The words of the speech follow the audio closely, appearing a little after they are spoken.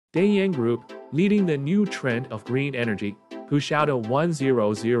Daiyang Group, leading the new trend of green energy, push out a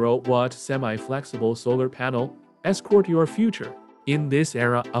 100-watt semi-flexible solar panel, escort your future. In this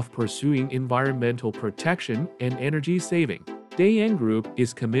era of pursuing environmental protection and energy saving, Daiyang Group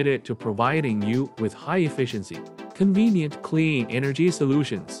is committed to providing you with high-efficiency, convenient clean energy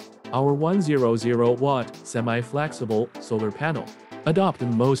solutions. Our 100-watt semi-flexible solar panel, adopt the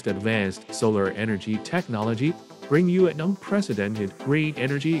most advanced solar energy technology, bring you an unprecedented green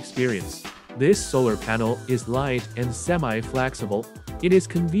energy experience. This solar panel is light and semi-flexible. It is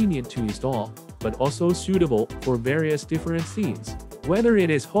convenient to install, but also suitable for various different scenes. Whether it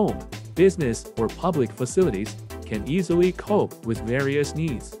is home, business, or public facilities, can easily cope with various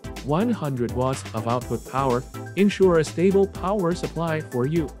needs. 100 watts of output power ensure a stable power supply for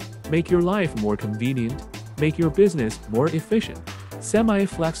you. Make your life more convenient. Make your business more efficient.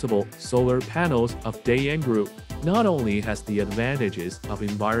 Semi-flexible solar panels of Daiyang Group not only has the advantages of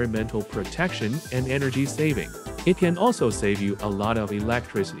environmental protection and energy saving, it can also save you a lot of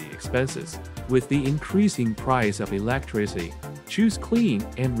electricity expenses. With the increasing price of electricity, choose clean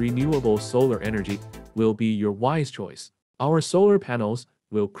and renewable solar energy will be your wise choice. Our solar panels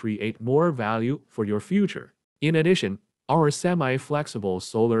will create more value for your future. In addition, our semi-flexible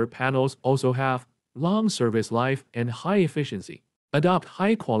solar panels also have long service life and high efficiency. Adopt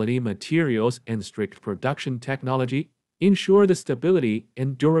high-quality materials and strict production technology, ensure the stability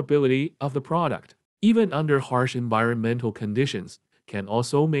and durability of the product, even under harsh environmental conditions, can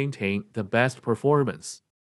also maintain the best performance.